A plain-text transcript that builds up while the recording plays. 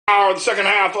The second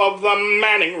half of the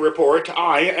Manning Report.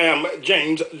 I am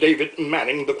James David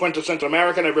Manning, the quintessential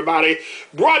American, everybody,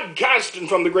 broadcasting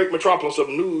from the great metropolis of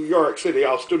New York City.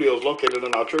 Our studio is located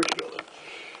in our church building.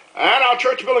 And our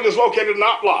church building is located in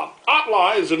Otlaw.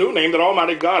 Otlaw is the new name that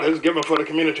Almighty God has given for the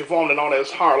community formerly known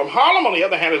as Harlem. Harlem, on the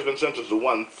other hand, has been sentenced to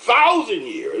 1,000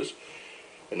 years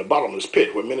in the bottomless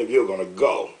pit where many of you are going to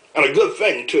go. And a good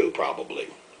thing, too, probably.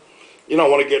 You don't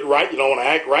want to get right, you don't want to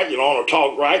act right, you don't want to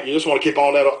talk right, you just want to keep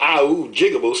on that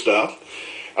jigaboo stuff.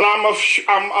 And I'm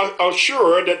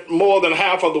assured that more than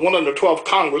half of the 112th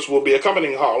Congress will be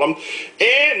accompanying Harlem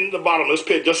in the bottomless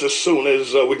pit just as soon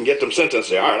as we can get them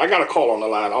sentenced there. All right, I got a call on the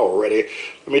line already.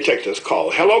 Let me take this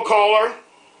call. Hello, caller.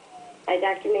 Hi,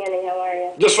 Dr. Manning. How are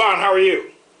you? Just fine. How are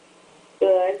you?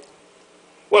 Good.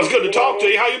 Well, it's good to talk to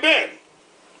you. How you been?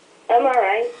 I'm all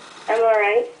right.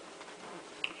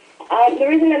 The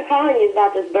reason I'm calling you is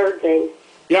about this bird thing.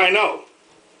 Yeah, I know.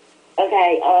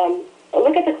 Okay,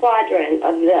 look at the quadrant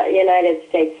of the United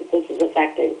States that this is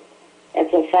affecting.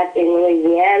 It's affecting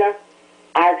Louisiana,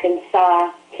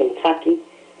 Arkansas, Kentucky,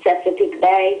 Chesapeake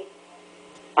Bay.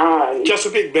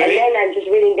 Chesapeake Bay? And then I'm just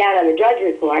reading down on the Drudge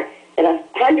Report that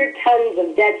 100 tons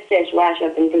of dead fish wash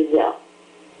up in Brazil.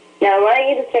 Now, I want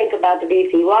you to think about the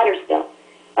BP water spill.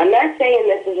 I'm not saying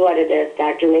this is what it is,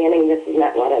 Dr. Manning. This is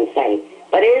not what I'm saying.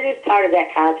 But it is part of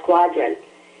that quadrant.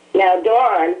 Now,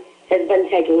 Dawn has been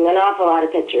taking an awful lot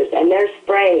of pictures, and they're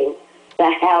spraying the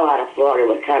hell out of Florida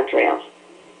with chemtrails.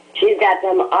 She's got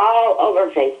them all over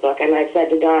Facebook, and I've said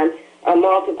to Dawn on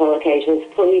multiple occasions,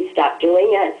 please stop doing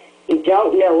it. You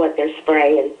don't know what they're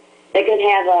spraying. They could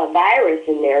have a virus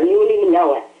in there, and you wouldn't even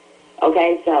know it.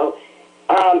 Okay, so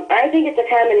I think it's a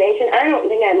combination. I don't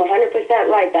think I'm 100%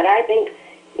 right, but I think,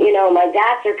 my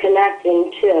dots are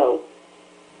connecting to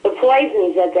the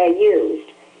poisons that they used.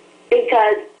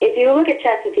 Because if you look at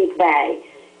Chesapeake Bay,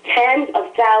 tens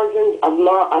of thousands of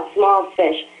small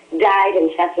fish died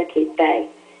in Chesapeake Bay.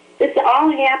 This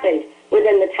all happened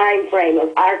within the time frame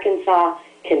of Arkansas,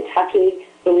 Kentucky,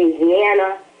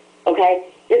 Louisiana, okay?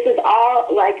 This is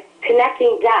all like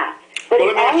connecting dots. But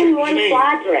it's all in one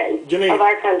quadrant of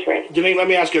our country. Jeannine, let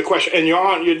me ask you a question. And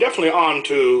you're definitely on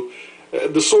to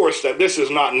the source that this is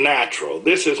not natural.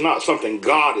 This is not something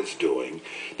God is doing.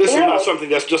 This is not something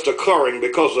that's just occurring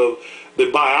because of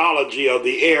the biology of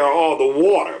the air or the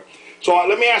water. So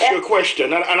let me ask you a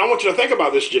question, and I want you to think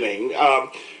about this, Jeannine.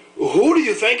 Who do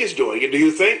you think is doing it? Do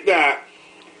you think that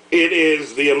it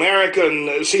is the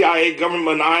American CIA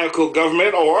government, maniacal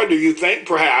government, or do you think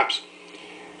perhaps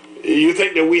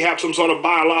that we have some sort of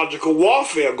biological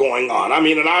warfare going on? I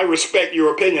mean, and I respect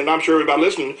your opinion. I'm sure everybody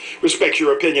listening respects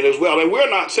your opinion as well. And we're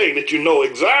not saying that you know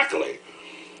exactly,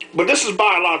 but this is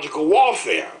biological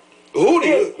warfare. Dr.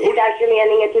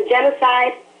 Manning, it's a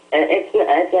genocide.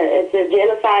 It's a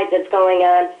genocide that's going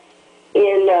on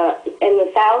in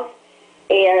the South.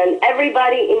 And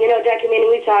everybody, Dr. Manning,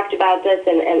 we talked about this,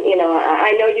 and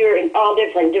I know you're in all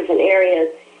different areas,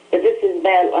 but this has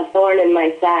been a thorn in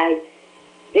my side.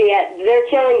 They're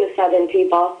killing the Southern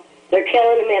people. They're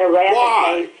killing them at a rapid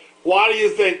pace. Why do you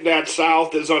think that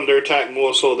South is under attack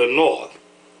more so than North?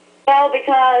 Well,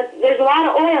 because there's a lot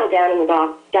of oil down in the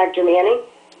Gulf, Dr. Manning.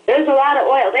 There's a lot of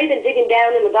oil. They've been digging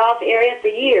down in the Gulf area for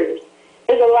years.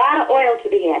 There's a lot of oil to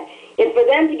be had. And for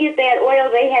them to get that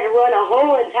oil, they had to run a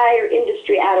whole entire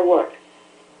industry out of work.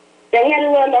 They had to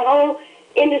run the whole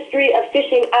industry of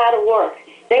fishing out of work.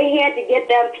 They had to get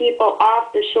them people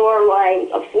off the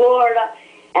shorelines of Florida,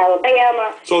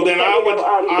 Alabama, Louisiana,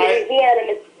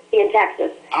 Mississippi, and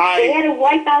Texas. They had to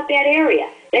wipe out that area.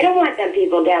 They don't want them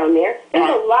people down there. There's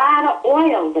a lot of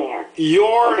oil there.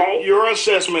 Your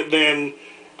assessment then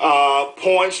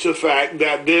points to the fact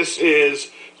that this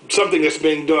is something that's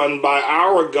being done by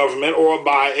our government or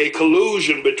by a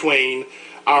collusion between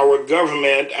our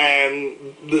government and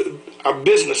our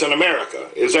business in America.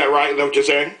 Is that right? Is that what you're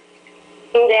saying?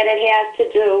 That it has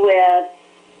to do with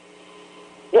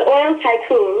the oil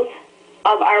tycoons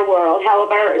of our world,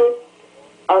 Halliburton,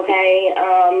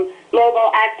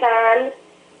 Mobil, Exxon,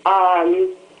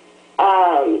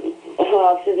 who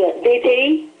else is it?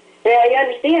 BP. Now, you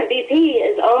understand, BP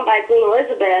is owned by Queen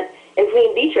Elizabeth and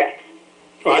Queen Beatrix.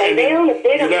 Right, they own a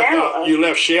big amount. You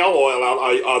left Shell oil out.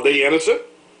 Are they innocent?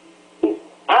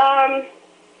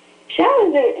 Shell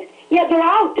isn't. Yeah, they're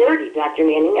all dirty, Dr.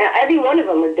 Manning. Every one of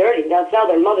them are dirty. They'll sell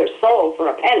their mother's soul for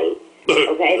a penny.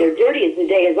 Okay, they're dirty as the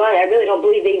day is long. I really don't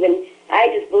believe I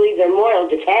just believe they're moral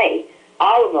decay.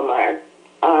 All of them are.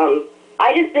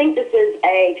 I just think this is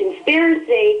a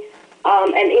conspiracy.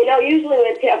 And, usually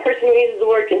when a person uses the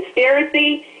word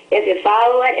conspiracy, if you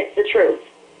follow it, it's the truth.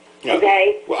 Yeah.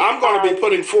 Okay? Well, I'm going to be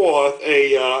putting forth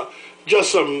a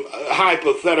just some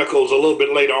hypotheticals a little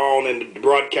bit later on in the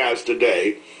broadcast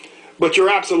today. But you're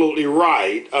absolutely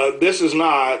right. This is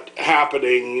not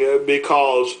happening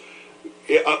because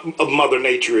of Mother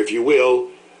Nature, if you will.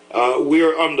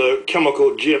 We're under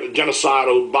chemical,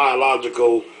 genocidal,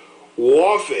 biological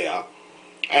warfare.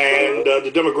 And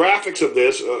the demographics of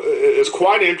this is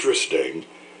quite interesting,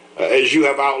 as you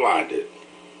have outlined it.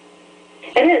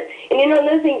 It is. And you know,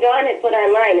 another thing Dawn had put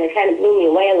online, it kind of blew me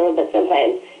away a little bit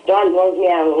sometimes. Dawn blows me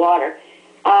out of the water.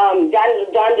 Dawn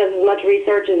does as much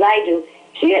research as I do.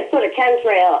 She had put a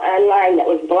chemtrail online that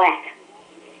was black.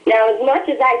 Now, as much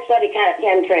as I study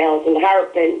chemtrails and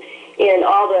HAARP and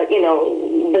all the, you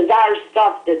know, bizarre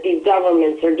stuff that these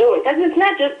governments are doing, because it's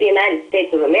not just the United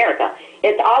States of America.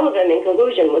 It's all of them in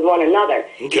collusion with one another.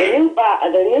 Okay.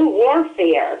 The new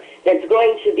warfare that's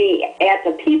going to be at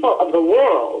the people of the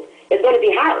world is going to be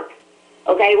HAARP.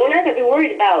 Okay, we're not going to be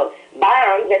worried about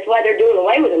bombs. That's why they're doing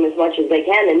away with them as much as they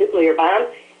can, the nuclear bombs,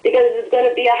 because it's going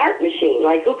to be a HAARP machine.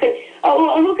 Like, who can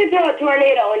throw a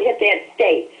tornado and hit that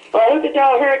state? Or who could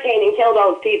throw a hurricane and kill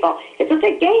those people? It's just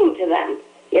a game to them.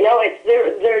 You know,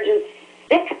 they're just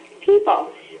sick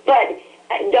people. But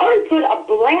Dawn put a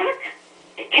black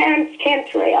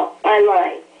chemtrail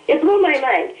online. It blew my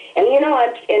mind. And, you know,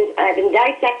 I've been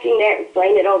dissecting that and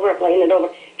playing it over,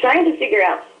 trying to figure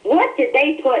out what did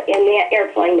they put in that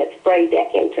airplane that sprayed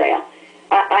that chemtrail.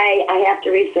 I have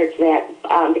to research that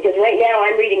because right now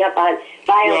I'm reading up on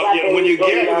bioweapons.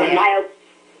 Well,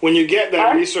 when you get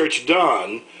that research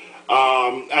done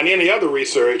and any other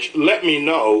research, let me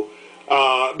know.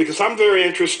 Because I'm very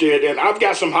interested, and I've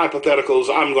got some hypotheticals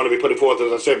I'm going to be putting forth,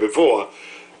 as I said before,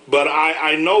 but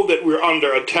I know that we're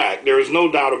under attack. There is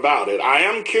no doubt about it. I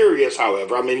am curious,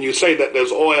 however. I mean, you say that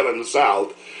there's oil in the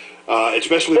South,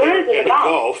 especially in the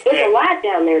Gulf. There's a lot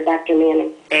down there, Dr.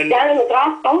 Manning. And down in the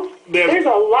Gulf Coast, there's a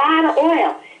lot of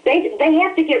oil. They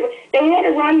had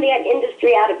to run that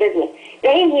industry out of business.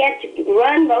 They had to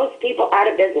run those people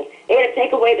out of business. They had to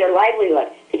take away their livelihood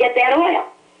to get that oil.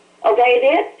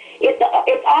 Okay,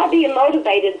 it's all being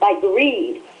motivated by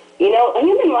greed. You know,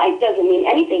 human life doesn't mean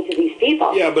anything to these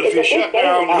people. Yeah, but if you shut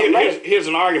down, here's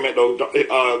an argument, though,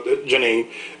 Jeannine.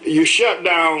 You shut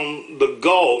down the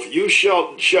Gulf, you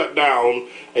shut down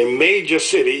a major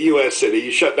city, U.S. city.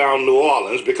 You shut down New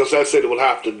Orleans because that city will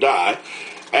have to die.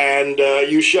 And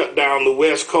you shut down the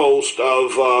west coast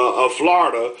of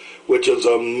Florida, which is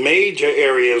a major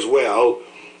area as well.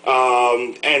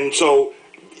 And so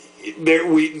there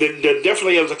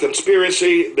definitely is a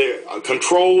conspiracy. There a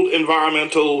controlled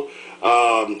environmental.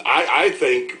 I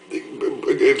think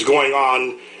it's going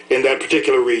on in that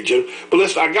particular region. But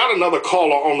listen, I got another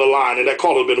caller on the line, and that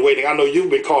caller's been waiting. I know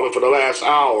you've been calling for the last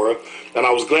hour, and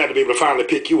I was glad to be able to finally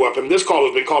pick you up. And this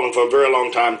caller's been calling for a very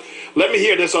long time. Let me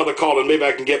hear this other call, and maybe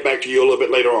I can get back to you a little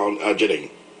bit later on, Jeannine.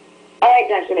 All right,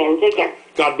 Dr. Mann. Take care.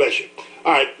 God bless you.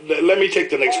 All right, let me take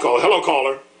the next call. Hello,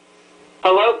 caller.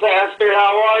 Hello, Pastor.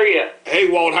 How are you? Hey,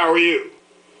 Walt. How are you?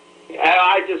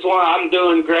 I'm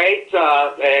doing great,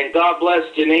 and God bless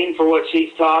Jeannine for what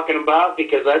she's talking about,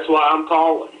 because that's why I'm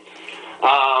calling.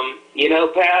 You know,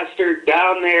 Pastor,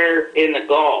 down there in the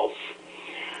Gulf,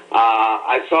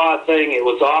 I saw a thing, it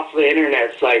was off the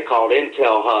internet site called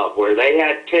Intel Hub, where they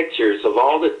had pictures of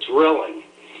all the drilling.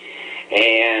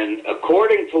 And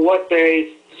according to what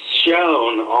they've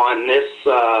shown on this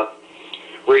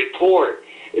report,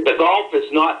 the Gulf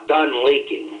is not done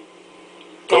leaking.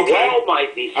 The well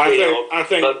might be sealed. I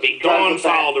think Dawn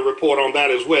filed a report on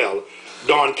that as well.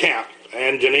 Dawn Camp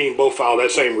and Jeannine both filed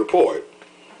that same report.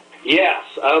 Yes,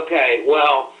 okay.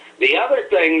 Well, the other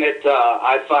thing that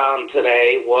I found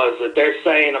today was that they're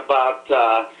saying about,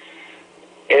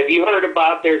 have you heard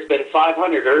about there's been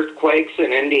 500 earthquakes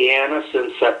in Indiana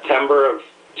since September of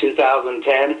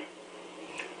 2010?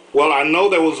 Well, I know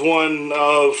there was one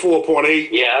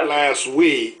 4.8 last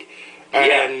week. And,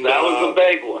 yes, that was a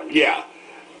big one. Yeah.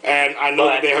 And I know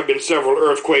that there have been several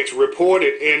earthquakes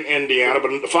reported in Indiana,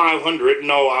 but 500,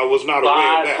 no, I was not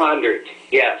aware of that. 500,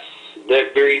 yes. They're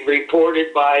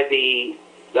reported by the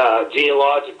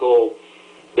geological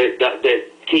that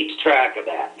keeps track of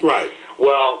that. Right.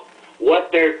 Well,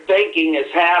 what they're thinking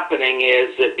is happening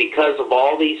is that because of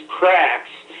all these cracks,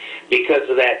 because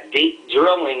of that deep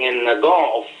drilling in the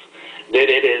Gulf, that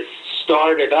it has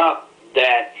started up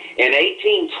that in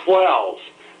 1812,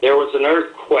 there was an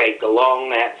earthquake along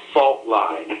that fault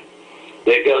line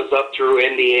that goes up through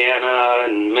Indiana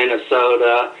and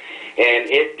Minnesota, and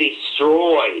it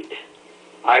destroyed,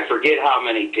 I forget how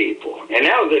many people. And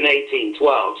that was in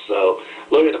 1812, so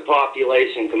look at the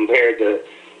population compared to,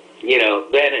 you know,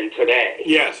 then and today.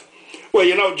 Yes. Well,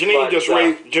 you know, Jeannine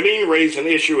But, Jeannine raised an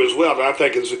issue as well that I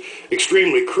think is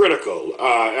extremely critical,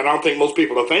 and I don't think most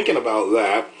people are thinking about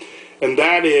that. And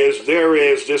that is, there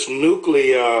is this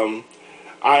nuclear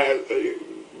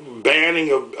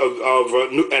banning of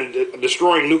and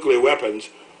destroying nuclear weapons,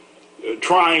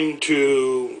 trying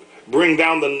to bring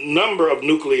down the number of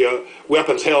nuclear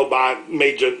weapons held by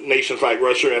major nations like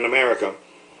Russia and America.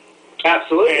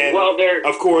 absolutely. And Well, they're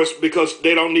of course, because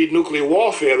they don't need nuclear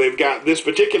warfare, they've got this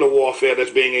particular warfare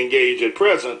that's being engaged at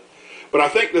present. But I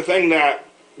think the thing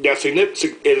that's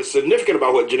significant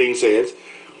about what Jeannine says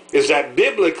is that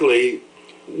biblically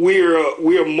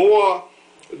we're more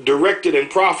directed in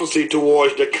prophecy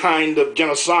towards the kind of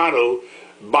genocidal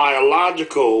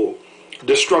biological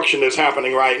destruction that's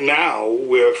happening right now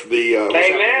with the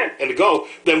Amen. in the Gulf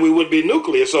than we would be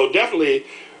nuclear. So definitely,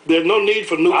 there's no need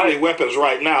for nuclear weapons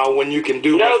right now when you can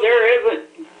do. No, there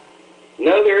isn't.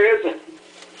 No, there isn't.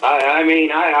 I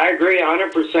mean, I agree 100%.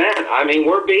 I mean,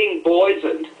 we're being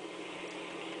poisoned,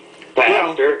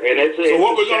 Pastor, and it's so.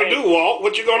 What a we're going to shame. do, Walt?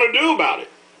 What you going to do about it?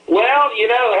 Well, you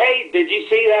know, hey, did you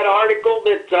see that article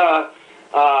that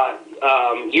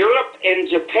Europe and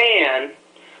Japan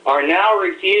are now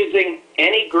refusing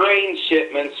any grain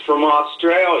shipments from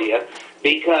Australia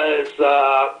because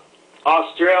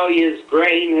Australia's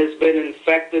grain has been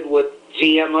infected with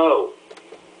GMO.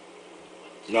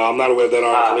 No, I'm not aware of that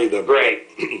article either. Grain.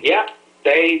 Yep.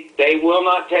 They will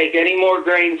not take any more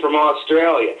grain from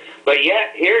Australia. But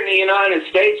yet, here in the United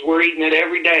States, we're eating it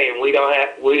every day, and we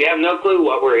have no clue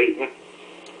what we're eating.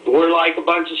 We're like a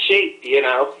bunch of sheep, you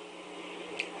know.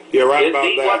 You're right Just about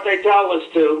eat that. what they tell us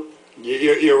to.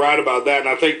 You're right about that, and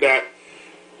I think that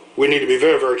we need to be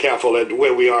very, very careful at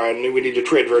where we are, and we need to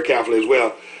tread very carefully as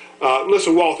well.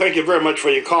 Listen, Walt, thank you very much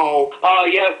for your call. Oh,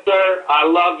 yes, sir. I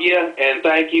love you, and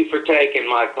thank you for taking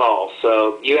my call.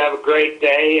 So you have a great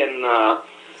day, and,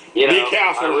 you know, Be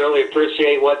careful. I really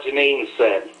appreciate what Jeannine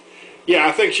said. Yeah,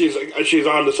 I think she's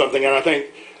onto something, and I think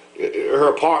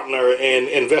her partner in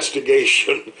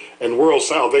investigation and world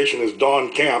salvation is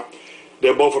Don Camp.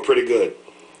 They're both are pretty good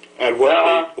at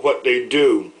what they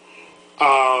do.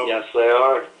 Yes, they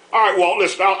are. All right, Walt.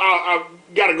 Listen, I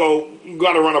gotta go.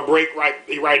 Got to run a break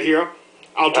right here.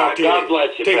 I'll talk to you. God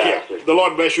bless you, Take Pastor. care. The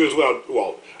Lord bless you as well,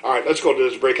 Walt. All right, let's go to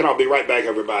this break, and I'll be right back,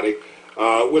 everybody,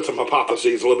 with some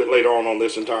hypotheses a little bit later on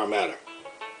this entire matter.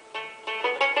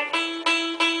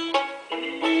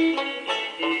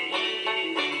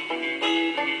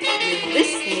 You're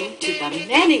listening to the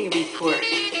Manning Report.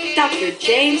 Dr.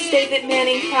 James David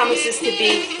Manning promises to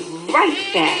be right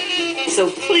back, so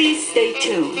please stay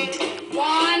tuned.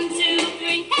 1, 2,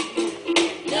 3,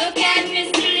 look at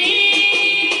Mr.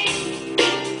 Lee.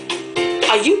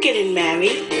 Are you getting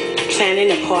married,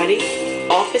 planning a party,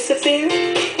 office affair,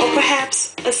 or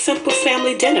perhaps a simple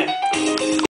family dinner?